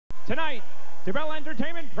Tonight, DeBell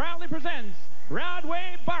Entertainment proudly presents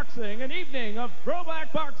Broadway Boxing, an evening of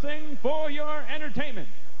throwback boxing for your entertainment.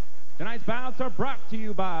 Tonight's bouts are brought to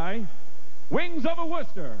you by Wings Over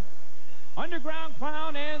Worcester, Underground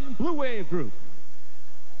Clown, and Blue Wave Group.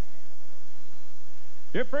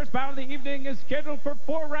 Your first bout of the evening is scheduled for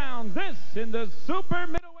 4 rounds. This in the super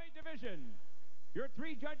middleweight division. Your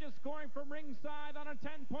 3 judges scoring from ringside on a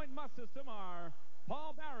 10-point must system are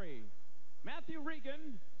Paul Barry, Matthew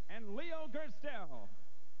Regan, and Leo Gerstel.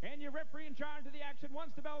 And your referee in charge of the action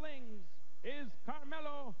once the bell rings is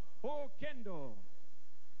Carmelo Oquendo.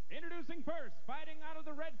 Introducing first, fighting out of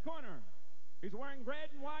the red corner. He's wearing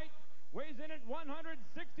red and white, weighs in at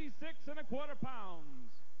 166 1/4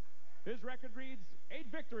 pounds. His record reads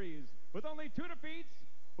 8 victories with only 2 defeats,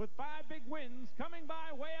 with 5 big wins coming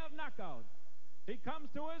by way of knockout. He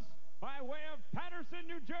comes to us by way of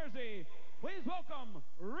Patterson, New Jersey. Please welcome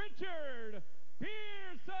Richard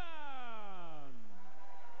Pierson.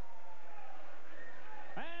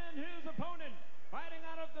 And his opponent, fighting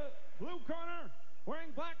out of the blue corner, wearing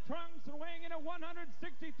black trunks and weighing in at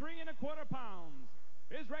 163 1/4 pounds.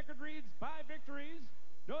 His record reads 5 victories,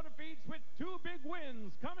 no defeats, with 2 big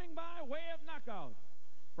wins coming by way of knockout.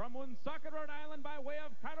 From Woonsocket, Rhode Island, by way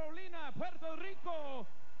of Carolina, Puerto Rico,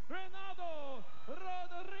 Ronaldo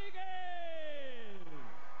Rodriguez.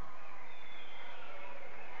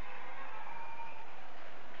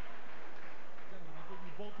 Gentlemen, I give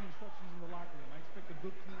you both the instructions in the locker room. I expect a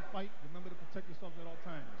good, clean fight. Remember to protect yourselves at all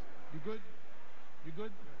times. You good? You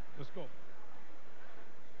good? Let's go.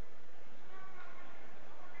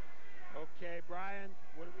 Okay, Brian,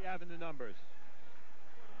 what do we have in the numbers?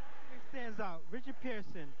 It stands out. Richard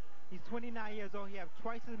Pierson, he's 29 years old. He has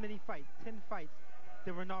twice as many fights, 10 fights,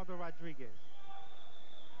 than Ronaldo Rodriguez.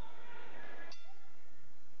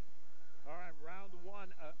 All right,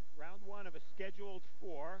 round one of a scheduled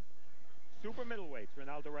 4 super middleweights.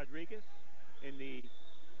 Ronaldo Rodriguez in the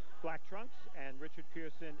black trunks and Richard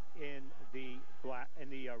Pierson in the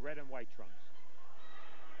red and white trunks.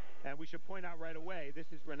 And we should point out right away,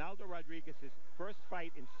 this is Ronaldo Rodriguez's first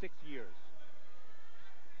fight in 6 years.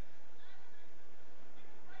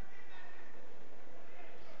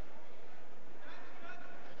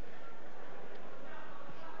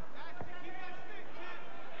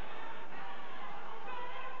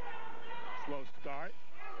 Slow start.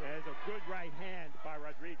 There's a good right hand by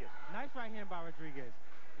Rodriguez. Nice right hand by Rodriguez.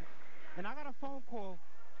 And I got a phone call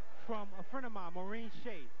from a friend of mine, Maureen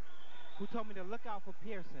Shea, who told me to look out for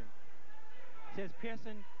Pierson. Says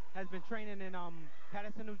Pierson has been training in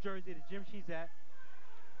Patterson, New Jersey, the gym she's at.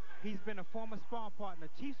 He's been a former sparring partner,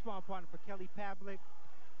 chief sparring partner for Kelly Pavlik,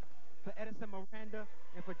 for Edison Miranda,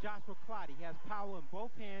 and for Joshua Clottey. He has power in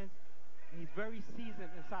both hands, and he's very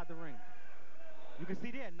seasoned inside the ring. You can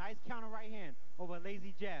see there, nice counter right hand over a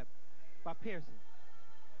lazy jab by Pierson.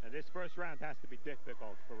 And this first round has to be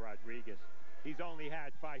difficult for Rodriguez. He's only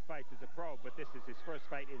had 5 fights as a pro, but this is his first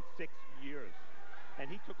fight in 6 years.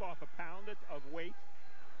 And he took off a pound of weight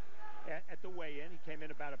at the weigh-in. He came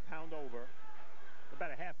in about a pound over,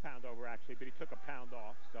 about a half pound over actually, but he took a pound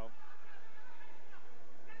off. So,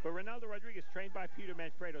 but Ronaldo Rodriguez, trained by Peter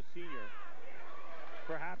Manfredo Sr.,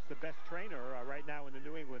 perhaps the best trainer right now in the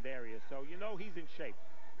New England area. So you know he's in shape.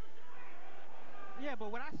 Yeah,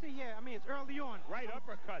 but what I see here, I mean, it's early on. Right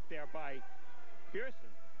uppercut there by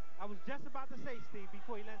Pierson. I was just about to say, Steve,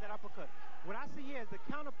 before he lands that uppercut. What I see here is the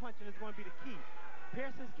counter-punching is going to be the key.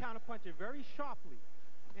 Pierson's counter-punching very sharply.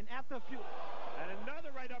 And after a few... And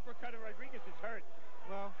another right uppercut, and Rodriguez is hurt.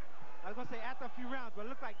 Well, I was going to say after a few rounds, but it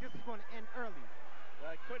looks like this is going to end early.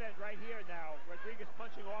 Well, it could end right here now. Rodriguez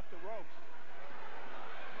punching off the ropes.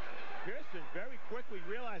 Pierson very quickly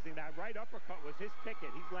realizing that right uppercut was his ticket.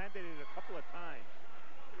 He's landed it a couple of times.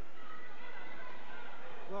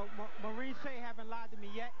 Well, Maureen Shea haven't lied to me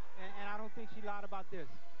yet, and I don't think she lied about this.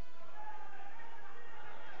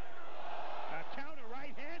 Counter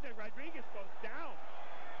right-handed, Rodriguez goes down.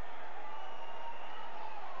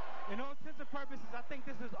 In all intents and purposes, I think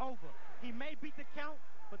this is over. He may beat the count,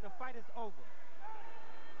 but the fight is over.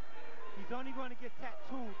 He's only going to get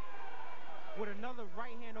tattooed with another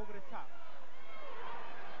right hand over the top.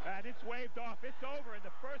 And it's waved off. It's over in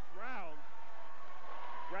the first round.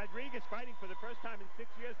 Rodriguez, fighting for the first time in 6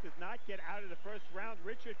 years, does not get out of the first round.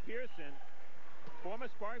 Richard Pierson, former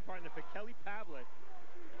sparring partner for Kelly Pavlik,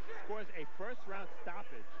 scores a first-round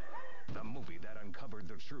stoppage. The movie that uncovered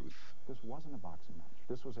the truth. This wasn't a boxing match.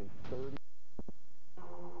 This was a 30...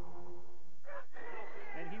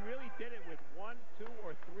 And he really did it with 1, 2,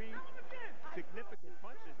 or 3 significant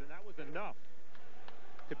punches, and that was enough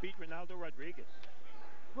to beat Ronaldo Rodriguez.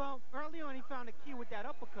 Well, early on he found a key with that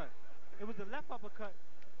uppercut. It was the left uppercut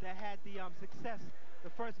that had the success the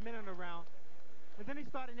first minute of the round. And then he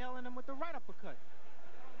started nailing him with the right uppercut.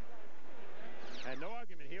 And no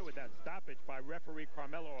argument here with that stoppage by referee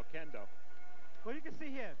Carmelo Oquendo. Well, you can see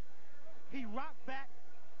here, he rocked back.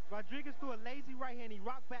 Rodriguez threw a lazy right hand. He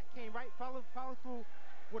rocked back, came right, followed through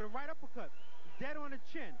with a right uppercut. Dead on the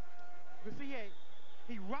chin. You can see here,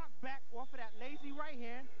 he rocked back off of that lazy right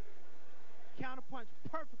hand, counterpunched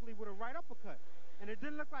perfectly with a right uppercut. And it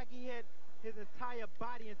didn't look like he hit his entire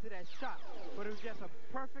body into that shot, but it was just a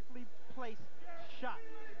perfectly placed shot.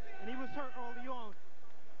 And he was hurt early on.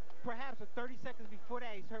 Perhaps 30 seconds before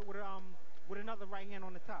that, he's hurt with another right hand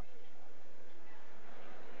on the top.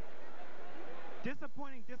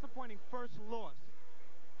 Disappointing first loss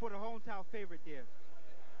for the hometown favorite there.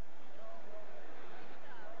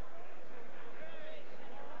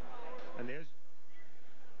 And there's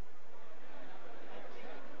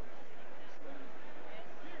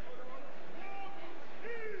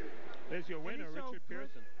your winner, Richard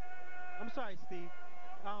Pierson. I'm sorry, Steve.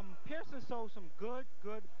 Pierson showed some good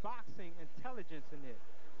boxing intelligence in there.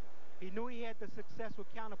 He knew he had the success with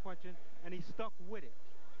counterpunching, and he stuck with it.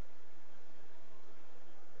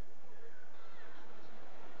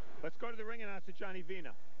 Let's go to the ring announcer, Johnny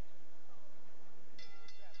Vina.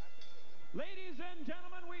 Ladies and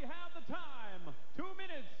gentlemen, we have the time. 2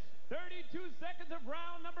 minutes, 32 seconds of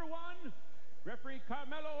round number 1. Referee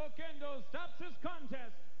Carmelo Oquendo stops his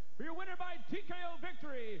contest for your winner by TKO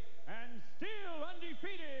victory and still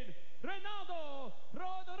undefeated, Reynaldo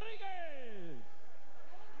Rodriguez.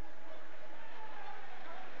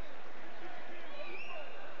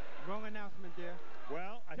 Wrong announcement there.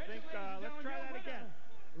 Well, I think let's try that again.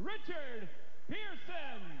 Richard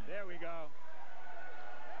Pierson. There we go.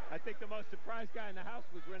 I think the most surprised guy in the house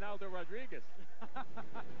was Reynaldo Rodriguez.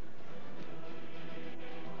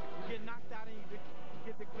 You get knocked out and you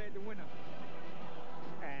get declared the winner.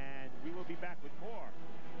 And we will be back with more